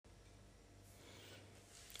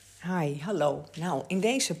Hi, hallo. Nou, in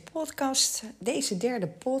deze podcast, deze derde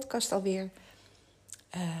podcast alweer,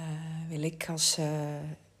 wil ik als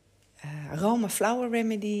Aroma Flower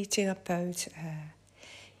Remedy therapeut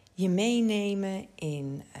je meenemen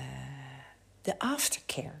in de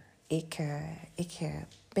aftercare. Ik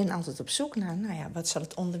ben altijd op zoek naar, wat zal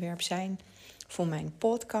het onderwerp zijn voor mijn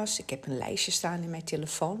podcast. Ik heb een lijstje staan in mijn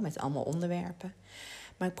telefoon met allemaal onderwerpen.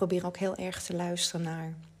 Maar ik probeer ook heel erg te luisteren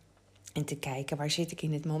naar en te kijken waar zit ik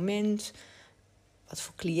in het moment. Wat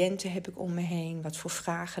voor cliënten heb ik om me heen? Wat voor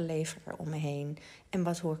vragen lever er om me heen? En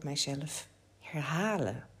wat hoor ik mijzelf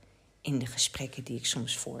herhalen in de gesprekken die ik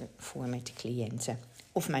soms voer met de cliënten?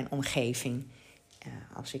 Of mijn omgeving,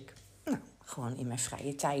 als ik gewoon in mijn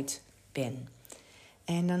vrije tijd ben.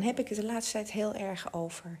 En dan heb ik het de laatste tijd heel erg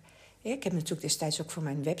over. Ik heb natuurlijk destijds ook voor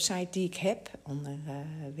mijn website die ik heb, onder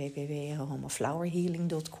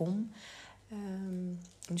www.aromaflowerhealing.com,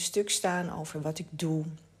 een stuk staan over wat ik doe.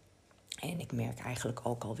 En ik merk eigenlijk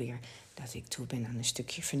ook alweer dat ik toe ben aan een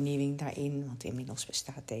stukje vernieuwing daarin. Want inmiddels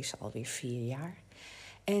bestaat deze alweer 4 jaar.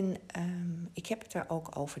 En ik heb het daar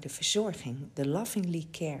ook over de verzorging. De lovingly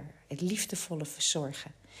care. Het liefdevolle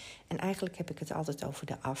verzorgen. En eigenlijk heb ik het altijd over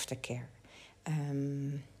de aftercare.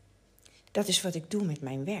 Dat is wat ik doe met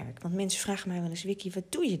mijn werk. Want mensen vragen mij wel eens, Vicky,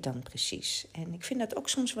 wat doe je dan precies? En ik vind dat ook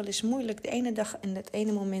soms wel eens moeilijk. De ene dag en het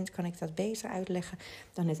ene moment kan ik dat beter uitleggen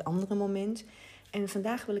dan het andere moment. En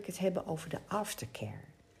vandaag wil ik het hebben over de aftercare.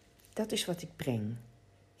 Dat is wat ik breng.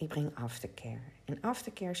 Ik breng aftercare. En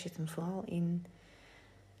aftercare zit hem vooral in.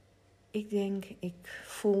 Ik denk, ik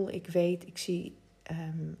voel, ik weet, ik zie,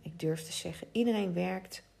 ik durf te zeggen. Iedereen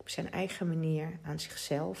werkt op zijn eigen manier aan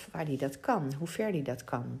zichzelf, waar die dat kan, hoe ver die dat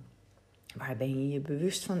kan. Waar ben je je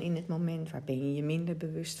bewust van in het moment? Waar ben je je minder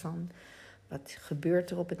bewust van? Wat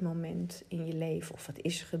gebeurt er op het moment in je leven? Of wat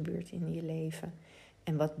is er gebeurd in je leven?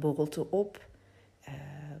 En wat borrelt er op?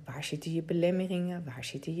 Waar zitten je belemmeringen? Waar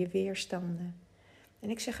zitten je weerstanden? En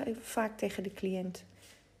ik zeg even vaak tegen de cliënt,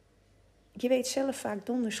 je weet zelf vaak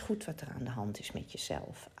donders goed wat er aan de hand is met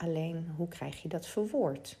jezelf. Alleen, hoe krijg je dat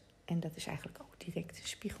verwoord? En dat is eigenlijk ook direct een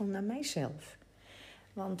spiegel naar mijzelf.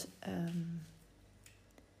 Want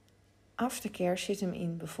aftercare zit hem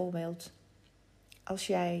in bijvoorbeeld als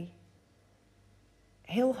jij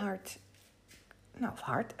heel hard,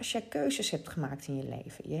 als jij keuzes hebt gemaakt in je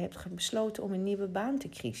leven. Je hebt besloten om een nieuwe baan te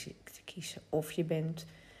kiezen. Of je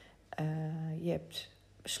hebt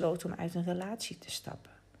besloten om uit een relatie te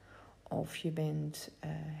stappen. Of je bent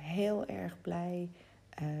heel erg blij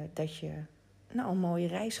dat je een mooie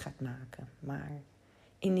reis gaat maken. Maar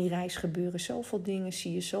in die reis gebeuren zoveel dingen,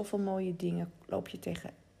 zie je zoveel mooie dingen. Loop je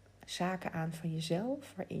tegen zaken aan van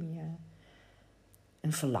jezelf, waarin je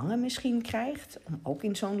een verlangen misschien krijgt om ook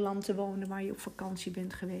in zo'n land te wonen waar je op vakantie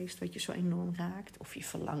bent geweest, wat je zo enorm raakt. Of je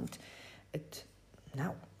verlangt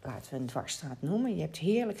laten we een dwarsstraat noemen. Je hebt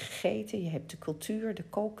heerlijk gegeten, je hebt de cultuur, de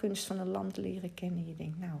kookkunst van een land leren kennen. Je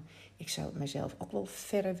denkt, ik zou mezelf ook wel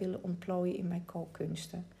verder willen ontplooien in mijn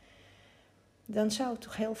kookkunsten. Dan zou het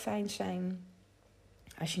toch heel fijn zijn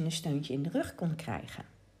als je een steuntje in de rug kon krijgen.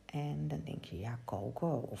 En dan denk je,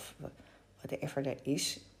 koken of whatever er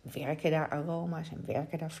is, werken daar aroma's en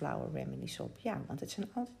werken daar flower remedies op. Ja, want het zijn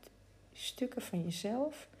altijd stukken van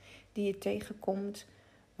jezelf die je tegenkomt,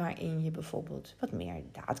 waarin je bijvoorbeeld wat meer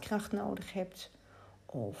daadkracht nodig hebt,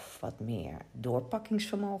 of wat meer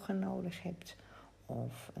doorpakkingsvermogen nodig hebt,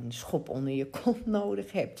 of een schop onder je kont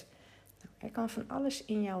nodig hebt. Er kan van alles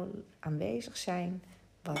in jou aanwezig zijn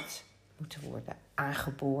wat moet worden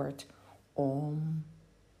aangeboord om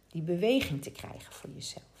die beweging te krijgen voor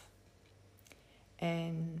jezelf.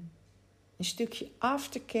 En een stukje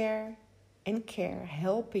aftercare en care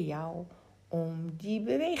helpen jou om die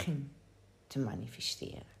beweging te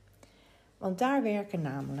manifesteren. Want daar werken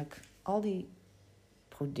namelijk al die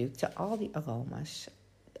producten, al die aroma's,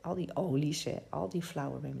 al die olies, al die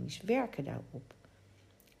flower remedies werken daarop.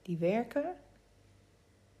 Die werken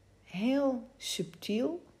heel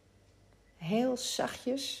subtiel, heel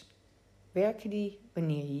zachtjes. Werken die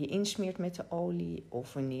wanneer je je insmeert met de olie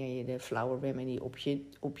of wanneer je de flower remedy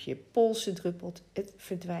op je polsen druppelt. Het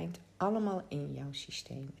verdwijnt allemaal in jouw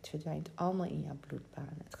systeem. Het verdwijnt allemaal in jouw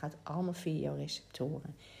bloedbaan. Het gaat allemaal via jouw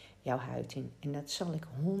receptoren, jouw huid in. En dat zal ik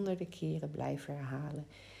honderden keren blijven herhalen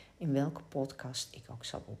in welke podcast ik ook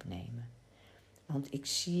zal opnemen. Want ik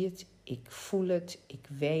zie het, ik voel het, ik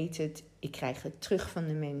weet het. Ik krijg het terug van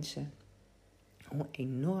de mensen. Hoe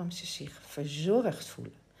enorm ze zich verzorgd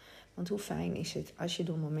voelen. Want hoe fijn is het als je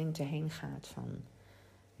door momenten heen gaat van,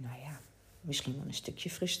 misschien wel een stukje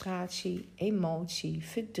frustratie, emotie,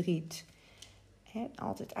 verdriet.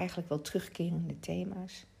 Altijd eigenlijk wel terugkerende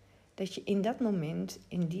thema's. Dat je in dat moment,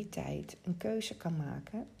 in die tijd, een keuze kan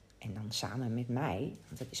maken en dan samen met mij,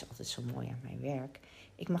 want dat is altijd zo mooi aan mijn werk.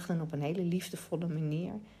 Ik mag dan op een hele liefdevolle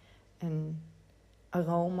manier een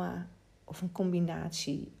aroma of een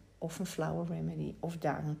combinatie of een flower remedy of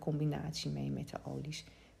daar een combinatie mee met de olies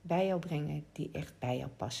bij jou brengen die echt bij jou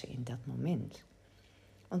passen in dat moment.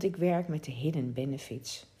 Want ik werk met de hidden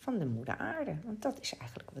benefits van de moeder aarde. Want dat is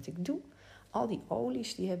eigenlijk wat ik doe. Al die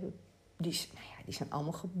olies die zijn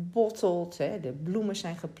allemaal gebotteld. Hè. De bloemen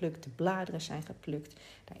zijn geplukt, de bladeren zijn geplukt.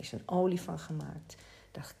 Daar is een olie van gemaakt.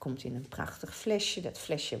 Dat komt in een prachtig flesje. Dat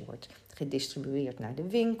flesje wordt gedistribueerd naar de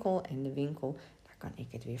winkel. En de winkel, daar kan ik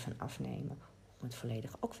het weer van afnemen om het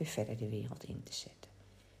volledig ook weer verder de wereld in te zetten.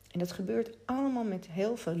 En dat gebeurt allemaal met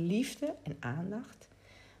heel veel liefde en aandacht.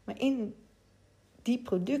 Maar in die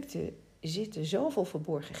producten zitten zoveel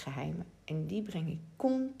verborgen geheimen. En die breng ik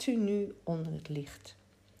continu onder het licht.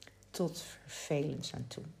 Tot vervelens aan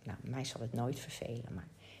toe. Nou, mij zal het nooit vervelen. Maar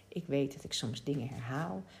ik weet dat ik soms dingen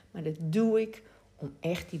herhaal. Maar dat doe ik om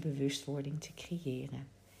echt die bewustwording te creëren.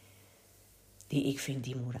 Die ik vind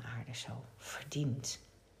die moeder aarde zo verdient.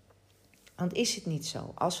 Want is het niet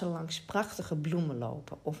zo, als we langs prachtige bloemen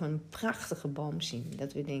lopen of een prachtige boom zien,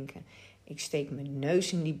 dat we denken, ik steek mijn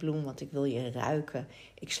neus in die bloem, want ik wil je ruiken.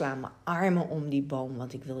 Ik sla mijn armen om die boom,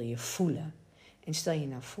 want ik wil je voelen. En stel je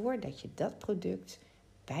nou voor dat je dat product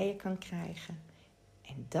bij je kan krijgen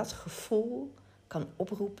en dat gevoel kan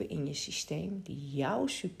oproepen in je systeem die jou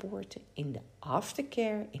supporten in de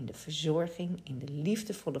aftercare, in de verzorging, in de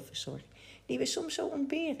liefdevolle verzorging, die we soms zo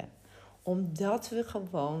ontberen. Omdat we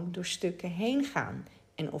gewoon door stukken heen gaan.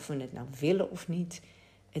 En of we het nou willen of niet,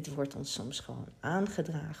 het wordt ons soms gewoon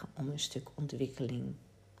aangedragen om een stuk ontwikkeling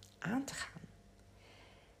aan te gaan.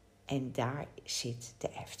 En daar zit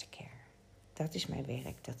de aftercare. Dat is mijn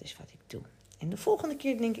werk, dat is wat ik doe. En de volgende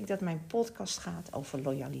keer denk ik dat mijn podcast gaat over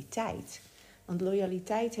loyaliteit. Want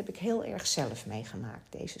loyaliteit heb ik heel erg zelf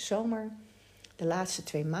meegemaakt. Deze zomer, de laatste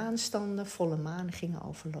 2 maanstanden, volle maan, gingen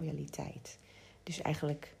over loyaliteit. Dus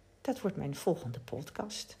eigenlijk, dat wordt mijn volgende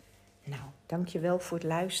podcast. Nou, dankjewel voor het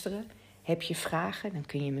luisteren. Heb je vragen, dan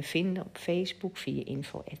kun je me vinden op Facebook via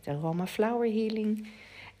info@aromaflowerhealing.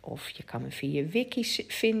 Of je kan me via wikis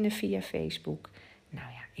vinden via Facebook.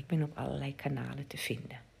 Nou ja, ik ben op allerlei kanalen te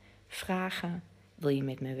vinden. Vragen, wil je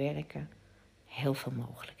met me werken? Heel veel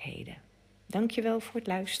mogelijkheden. Dankjewel voor het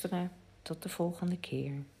luisteren. Tot de volgende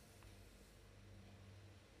keer.